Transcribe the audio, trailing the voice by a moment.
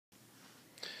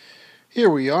Here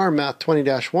we are, Math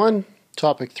 20-1,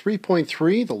 topic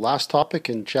 3.3, the last topic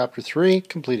in chapter 3,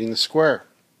 completing the square.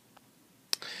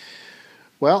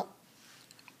 Well,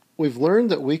 we've learned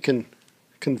that we can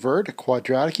convert a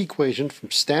quadratic equation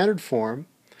from standard form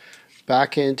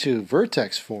back into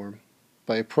vertex form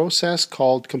by a process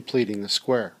called completing the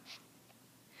square.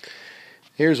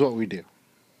 Here's what we do.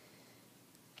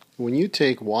 When you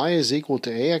take y is equal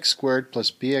to ax squared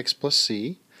plus bx plus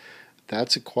c,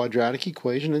 that's a quadratic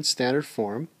equation in standard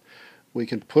form. We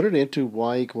can put it into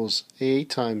y equals a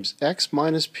times x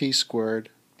minus p squared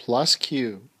plus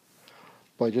q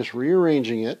by just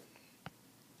rearranging it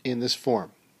in this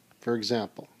form. For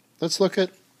example, let's look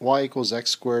at y equals x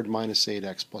squared minus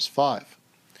 8x plus 5.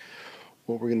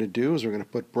 What we're going to do is we're going to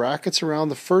put brackets around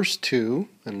the first two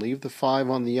and leave the 5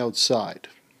 on the outside.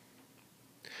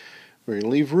 We're going to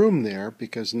leave room there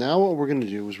because now what we're going to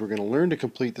do is we're going to learn to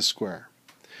complete the square.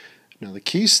 Now the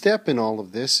key step in all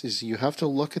of this is you have to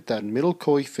look at that middle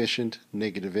coefficient,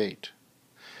 negative 8.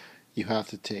 You have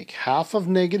to take half of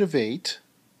negative 8,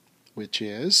 which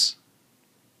is,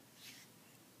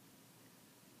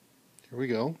 here we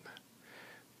go,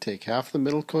 take half the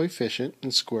middle coefficient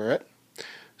and square it.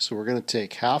 So we're going to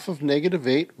take half of negative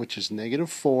 8, which is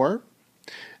negative 4,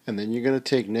 and then you're going to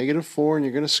take negative 4 and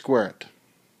you're going to square it.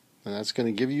 And that's going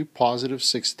to give you positive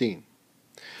 16.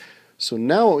 So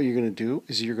now what you're going to do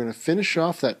is you're going to finish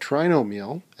off that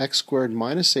trinomial, x squared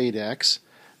minus 8x,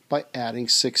 by adding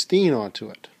 16 onto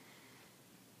it.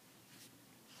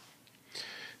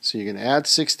 So you're going to add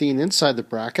 16 inside the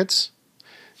brackets,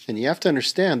 and you have to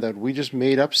understand that we just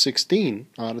made up 16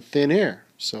 out of thin air.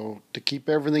 So to keep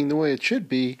everything the way it should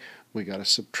be, we got to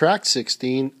subtract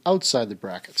 16 outside the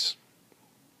brackets.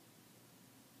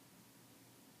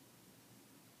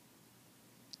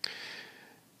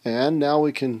 And now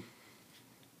we can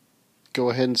go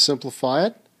ahead and simplify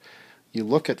it. You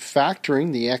look at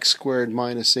factoring the x squared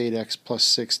minus 8x plus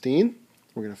 16.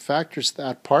 We're going to factor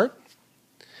that part,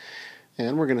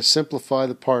 and we're going to simplify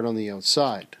the part on the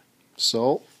outside.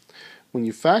 So when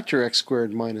you factor x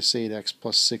squared minus 8x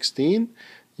plus 16,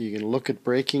 you can look at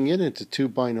breaking it into two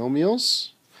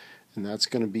binomials, and that's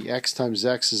going to be x times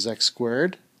x is x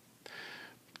squared.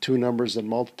 Two numbers that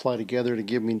multiply together to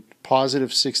give me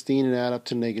positive 16 and add up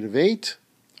to negative 8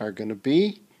 are going to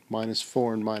be minus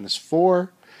 4 and minus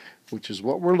 4, which is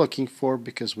what we're looking for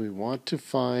because we want to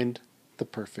find the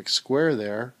perfect square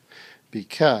there,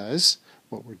 because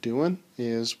what we're doing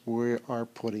is we are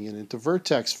putting it into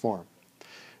vertex form.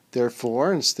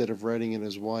 Therefore, instead of writing it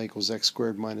as y equals x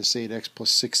squared minus 8x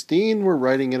plus 16, we're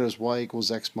writing it as y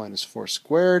equals x minus 4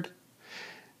 squared.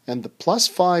 And the plus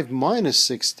 5 minus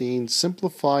 16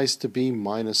 simplifies to be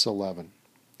minus 11.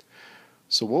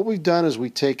 So what we've done is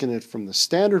we've taken it from the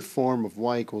standard form of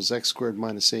y equals x squared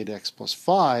minus 8x plus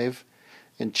 5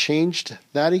 and changed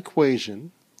that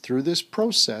equation through this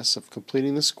process of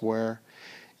completing the square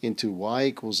into y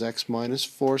equals x minus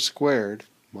 4 squared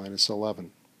minus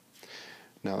 11.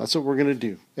 Now that's what we're going to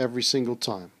do every single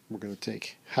time. We're going to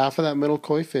take half of that middle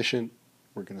coefficient,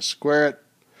 we're going to square it,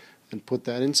 and put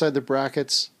that inside the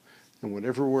brackets, and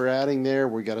whatever we're adding there,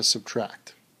 we got to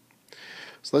subtract.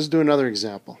 So let's do another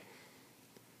example.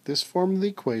 This form of the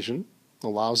equation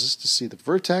allows us to see the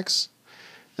vertex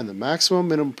and the maximum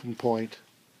minimum point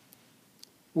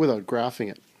without graphing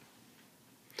it.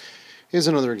 Here's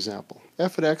another example.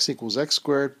 F of x equals x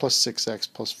squared plus 6x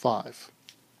plus 5.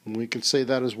 And we can say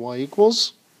that as y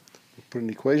equals, put in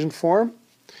equation form.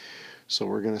 So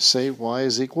we're going to say y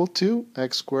is equal to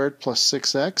x squared plus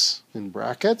 6x in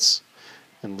brackets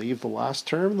and leave the last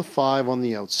term, the 5, on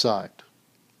the outside.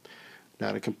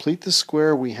 Now to complete the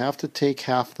square, we have to take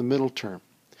half the middle term.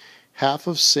 Half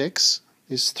of 6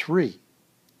 is 3.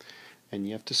 And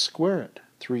you have to square it.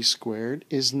 3 squared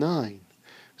is 9.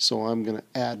 So I'm going to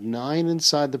add 9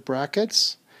 inside the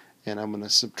brackets, and I'm going to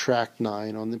subtract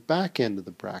 9 on the back end of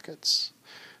the brackets.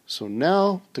 So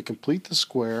now, to complete the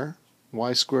square,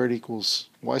 y squared plus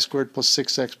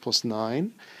 6x plus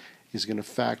 9 is going to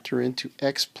factor into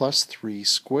x plus 3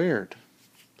 squared.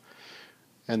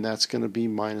 And that's going to be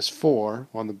minus 4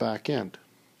 on the back end.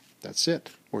 That's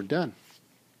it. We're done.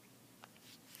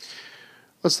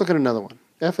 Let's look at another one.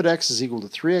 F of x is equal to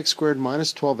 3x squared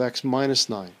minus 12x minus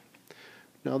 9.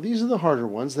 Now these are the harder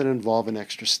ones that involve an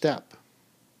extra step.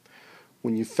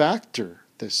 When you factor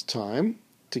this time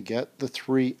to get the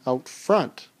 3 out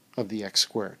front of the x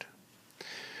squared.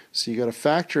 So you got to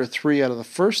factor a 3 out of the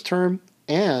first term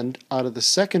and out of the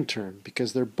second term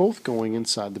because they're both going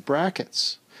inside the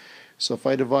brackets. So if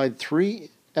I divide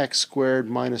 3x squared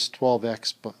minus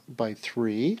 12x by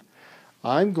 3,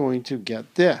 I'm going to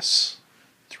get this.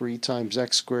 3 times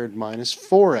x squared minus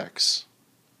 4x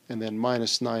and then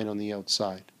minus 9 on the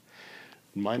outside.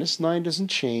 Minus 9 doesn't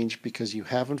change because you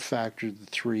haven't factored the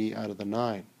 3 out of the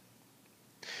 9.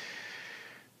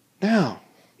 Now,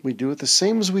 we do it the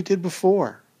same as we did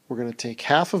before. We're going to take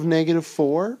half of negative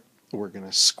 4, we're going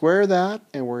to square that,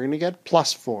 and we're going to get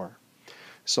plus 4.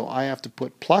 So I have to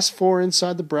put plus 4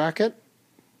 inside the bracket.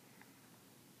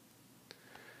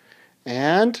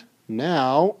 And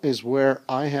now is where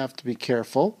I have to be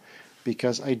careful,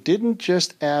 because I didn't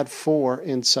just add 4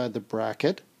 inside the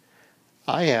bracket.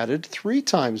 I added 3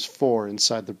 times 4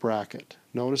 inside the bracket.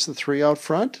 Notice the 3 out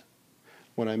front?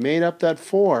 When I made up that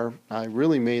 4, I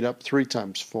really made up 3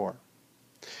 times 4.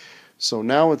 So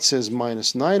now it says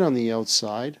minus 9 on the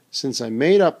outside. Since I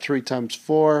made up 3 times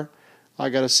 4, I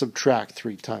got to subtract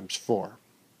 3 times 4.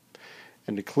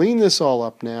 And to clean this all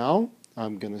up now,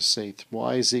 I'm going to say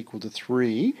y is equal to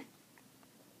 3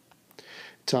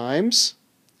 times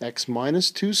x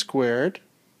minus 2 squared,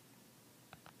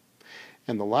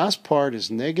 and the last part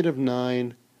is negative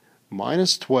 9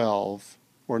 minus 12,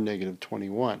 or negative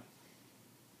 21.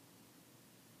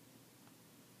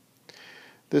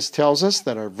 This tells us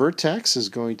that our vertex is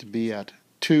going to be at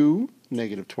 2,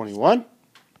 negative 21.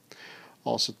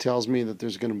 Also tells me that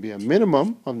there's going to be a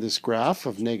minimum of this graph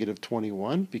of negative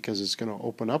 21 because it's going to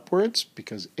open upwards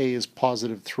because a is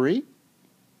positive 3.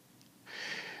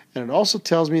 And it also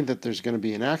tells me that there's going to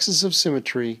be an axis of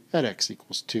symmetry at x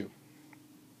equals 2.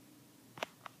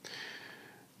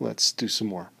 Let's do some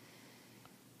more.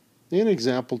 In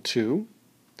example 2,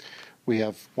 we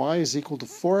have y is equal to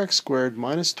 4x squared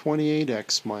minus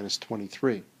 28x minus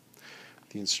 23.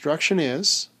 The instruction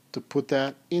is to put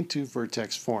that into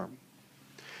vertex form.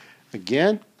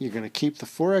 Again, you're going to keep the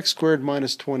 4x squared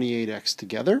minus 28x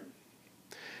together,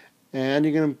 and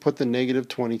you're going to put the negative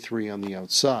 23 on the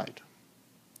outside.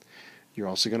 You're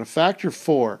also going to factor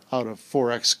 4 out of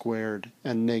 4x squared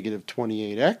and negative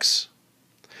 28x,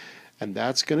 and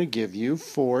that's going to give you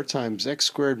 4 times x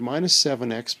squared minus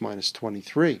 7x minus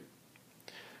 23.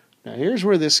 Now here's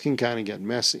where this can kind of get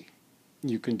messy.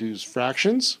 You can use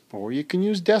fractions, or you can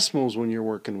use decimals when you're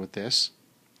working with this.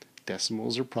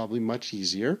 Decimals are probably much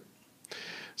easier.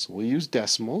 So we'll use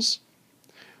decimals.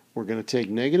 We're going to take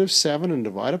negative 7 and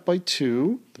divide it by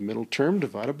 2, the middle term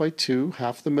divided by 2,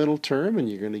 half the middle term, and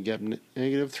you're going to get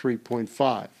negative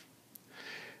 3.5.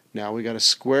 Now we got to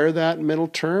square that middle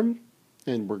term,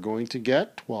 and we're going to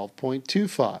get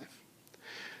 12.25.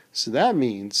 So that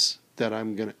means that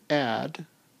I'm going to add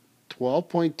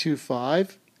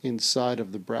 12.25 inside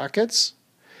of the brackets,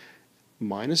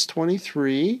 minus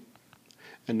 23,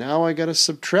 and now I got to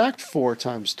subtract 4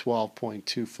 times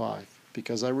 12.25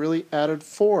 because I really added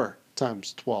 4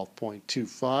 times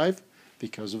 12.25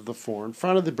 because of the 4 in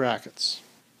front of the brackets.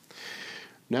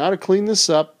 Now to clean this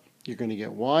up, you're going to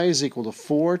get y is equal to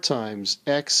 4 times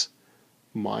x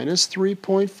minus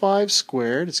 3.5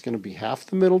 squared. It's going to be half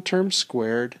the middle term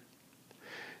squared,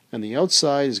 and the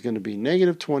outside is going to be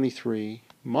negative 23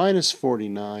 minus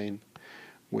 49,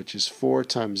 which is 4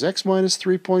 times x minus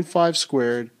 3.5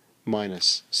 squared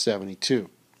minus 72.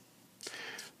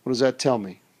 What does that tell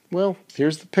me? Well,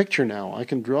 here's the picture now. I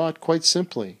can draw it quite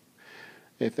simply.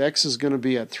 If x is going to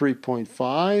be at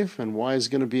 3.5 and y is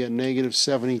going to be at negative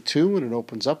 72 when it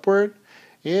opens upward,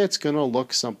 it's going to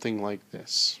look something like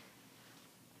this.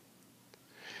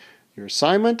 Your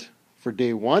assignment for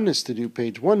day 1 is to do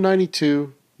page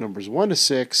 192, numbers 1 to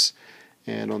 6,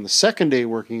 and on the second day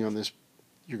working on this,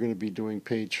 you're going to be doing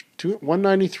page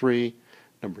 193,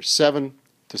 numbers 7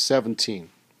 to 17.